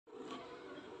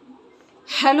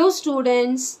Hello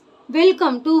students,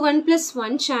 welcome to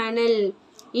 1+1 channel.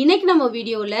 இன்னைக்கு நம்ம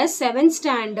வீடியோல 7th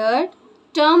standard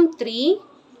term 3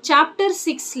 chapter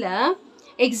 6ல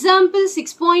example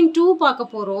 6.2 பார்க்க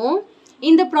போறோம்.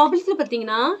 இந்த ப்ராப்ளத்துல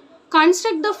பாத்தீங்கன்னா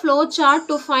construct the flow chart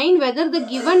to find whether the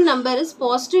given number is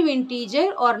positive integer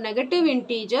or negative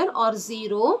integer or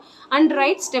zero and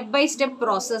write step by step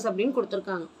process அப்படினு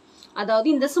கொடுத்திருக்காங்க. அதாவது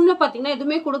இந்த சம்ல பாத்தீங்கன்னா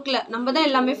எதுமே கொடுக்கல, நம்ம தான்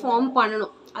எல்லாமே ஃபார்ம்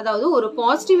பண்ணனும். அதாவது ஒரு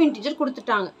பாசிட்டிவ் இன்டிஜர்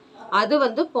கொடுத்துட்டாங்க, அது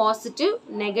வந்து பாசிட்டிவ்,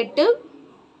 நெகட்டிவ்,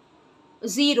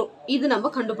 ஜீரோ, இது நம்ம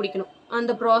கண்டுபிடிக்கணும்,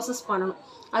 அந்த ப்ராசஸ் பண்ணணும்.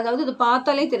 அதாவது இது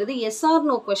பார்த்தாலே தெரியுது எஸ் ஆர்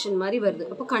நோ क्वेश्चन மாதிரி வருது.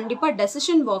 அப்போ கண்டிப்பா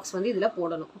டெசிஷன் பாக்ஸ் வந்து இதுல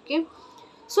போடணும். ஓகே,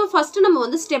 ஸோ ஃபர்ஸ்ட் நம்ம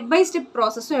வந்து ஸ்டெப் பை ஸ்டெப்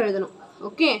ப்ராசஸும் எழுதணும்.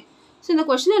 ஓகே, ஸோ இந்த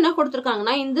கொஸ்டின் என்ன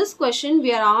கொடுத்துருக்காங்கன்னா, in this question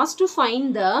we are asked to find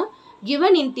the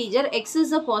given integer x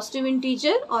is a positive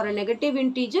integer or a negative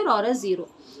integer or a zero.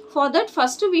 For that,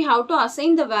 first we have to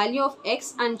assign the value of x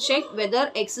and check whether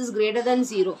x is greater than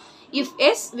 0. If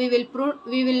yes, we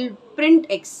will print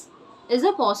x is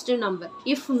a positive number.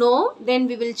 If no, then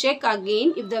we will check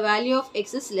again if the value of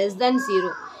x is less than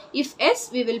 0. If yes,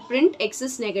 we will print x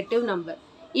is negative number.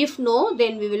 If no,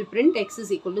 then we will print x is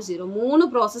equal to 0. மூணு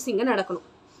process இங்க நடக்கணும்.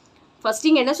 First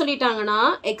இங்க என்ன சொல்லிட்டாங்கன்னா,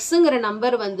 xங்கிற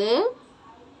number வந்து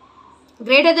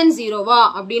greater than 0வா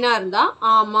அப்படினா இருந்தா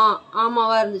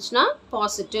ஆமாவா இருந்துச்சுன்னா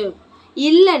பாசிட்டிவ்,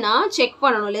 இல்லனா செக்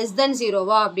பண்ணணும் less than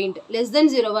 0வா அப்படினு. less than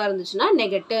 0வா இருந்துச்சுன்னா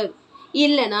நெகட்டிவ்,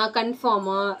 இல்லனா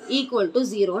கன்ஃபார்மா equal to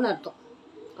 0 ன்னு அர்த்தம்.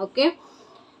 ஓகே,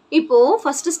 இப்போ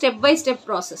first step by step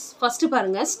process. First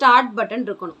பாருங்க, ஸ்டார்ட் பட்டன்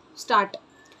இருக்கணும், ஸ்டார்ட்.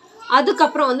 அதுக்கு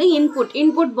அப்புறம் வந்து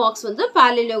இன்புட் பாக்ஸ் வந்து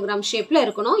parallelogram ஷேப்ல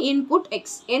இருக்கணும். இன்புட்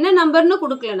x என்ன நம்பர்னு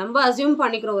கொடுக்கல, நம்ம அஸ்யூம்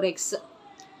பண்ணிக்கிறோம் ஒரு x.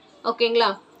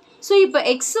 ஓகேங்களா? ஸோ இப்போ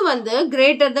எக்ஸ் வந்து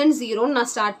கிரேட்டர் தென் 0ன்னு நான்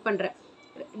ஸ்டார்ட் பண்ணுறேன்.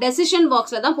 டெசிஷன்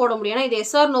பாக்ஸில் தான் போட முடியும், ஏன்னா இது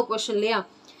எஸ் ஆர் நோ கொஸ்டின் இல்லையா.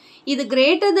 இது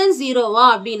கிரேட்டர் தென் 0வா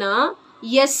அப்படின்னா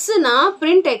எஸ்னா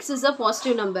print X is a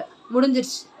positive number,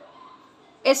 முடிஞ்சிருச்சு.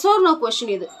 எஸ் ஆர் நோ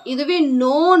கொஸ்டின் இது. இதுவே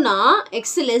நோனா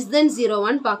எக்ஸ் லெஸ் தென்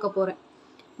 0வான்னு பார்க்க போகிறேன்.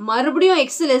 மறுபடியும்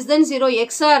எக்ஸ் லெஸ் தென் 0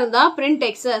 எக்ஸாக இருந்தால் print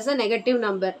X as a negative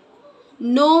number,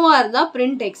 நோவாக இருந்தால்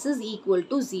print X is equal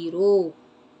to 0.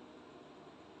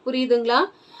 புரியுதுங்களா?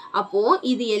 அப்போ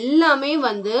இது எல்லாமே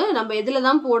வந்து நம்ம எதுல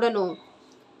தான் போடணும்,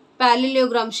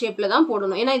 parallelogram ஷேப்ல தான்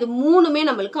போடணும். ஏன்னா இது மூணுமே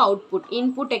நம்மளுக்கு அவுட்புட்.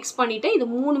 இன்புட் எக்ஸ் பண்ணிட்டு இது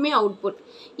மூணுமே அவுட்புட்.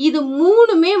 இது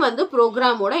மூணுமே வந்து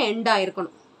ப்ரோக்ராமோட எண்ட்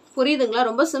ஆயிருக்கணும். புரியுதுங்களா?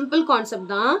 ரொம்ப சிம்பிள் கான்செப்ட்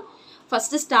தான்.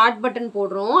 ஃபர்ஸ்ட் ஸ்டார்ட் பட்டன்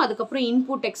போடுறோம், அதுக்கப்புறம்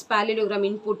இன்புட் எக்ஸ் parallelogram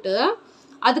இன்புட்டு,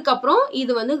 அதுக்கப்புறம்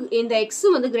இது வந்து இந்த எக்ஸ்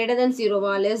வந்து greater than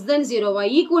 0வா less than 0வா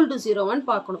equal to 0வான்னு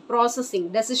பார்க்கணும். ப்ராசஸிங்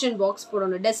டெசிஷன் பாக்ஸ்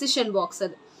போடணும், டெசிஷன் பாக்ஸ்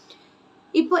அது.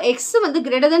 இப்போ எக்ஸ் வந்து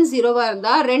கிரேட்டர் தென் 0வா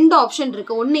இருந்தா ரெண்டு ஆப்ஷன்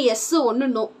இருக்கு, ஒன்னு எஸ் ஒன்னு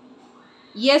நோ.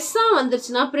 எஸ்ஸா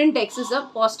வந்துருச்சுன்னா print X is a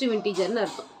positive இன்டிஜர்னு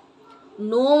அர்த்தம்.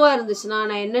 நோவா இருந்துச்சுன்னா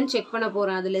நான் என்னன்னு செக் பண்ண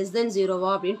போறேன், அது லெஸ் தென் 0வா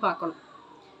அப்படின்னு பார்க்கணும்.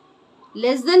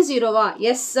 Less than 0வா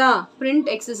எஸ்ஸா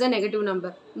print X is a negative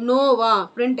number, Noah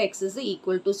print X is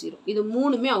equal to 0. இது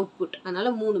மூணுமே அவுட்புட்,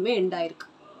 அதனால மூணுமே எண்ட் ஆயிருக்கு.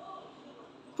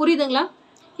 புரியுதுங்களா?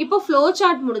 இப்போ ஃப்ளோ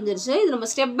சார்ட் முடிஞ்சிருச்சு. இது நம்ம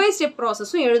ஸ்டெப் பை ஸ்டெப்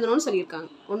ப்ராசஸும் எழுதணும்னு சொல்லியிருக்காங்க.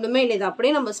 ஒன்றுமே இல்லை, இது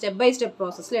அப்படியே நம்ம ஸ்டெப் பை ஸ்டெப்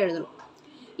ப்ராசஸில் எழுதணும்.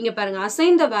 இங்கே பாருங்க,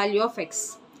 assign the value of X,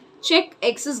 check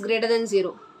X is greater than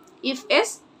 0. If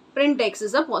S print X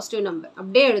is a positive number,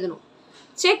 அப்படியே எழுதணும்.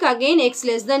 Check again X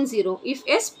less than 0. If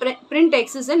S print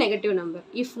X is a negative number.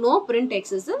 If no print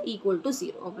X is equal to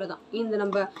 0. அவ்வளோதான். இந்த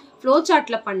நம்ம flow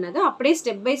சார்ட்டில் பண்ணதை அப்படியே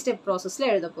step by step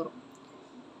ப்ராசஸில் எழுத போகிறோம்.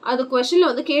 அது கொஸ்டின்ல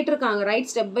வந்து கேட்டிருக்காங்க, ரைட்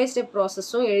ஸ்டெப் பை ஸ்டெப்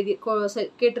ப்ராசஸும் எழுதி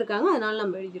கேட்டிருக்காங்க, அதனால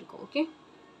நம்ம எழுதியிருக்கோம். ஓகே,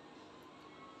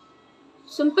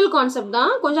 சிம்பிள் கான்செப்ட்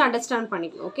தான், கொஞ்சம் அண்டர்ஸ்டாண்ட்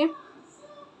பண்ணிக்கணும். ஓகே,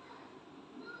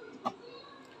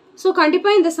 ஸோ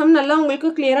கண்டிப்பாக இந்த சம் நல்லா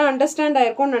உங்களுக்கு கிளியராக அண்டர்ஸ்டாண்ட்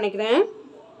ஆயிருக்கும்னு நினைக்கிறேன்.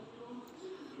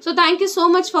 So thank you so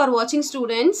much for வாட்சிங்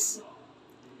ஸ்டூடெண்ட்ஸ்.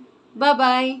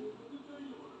 பாய்.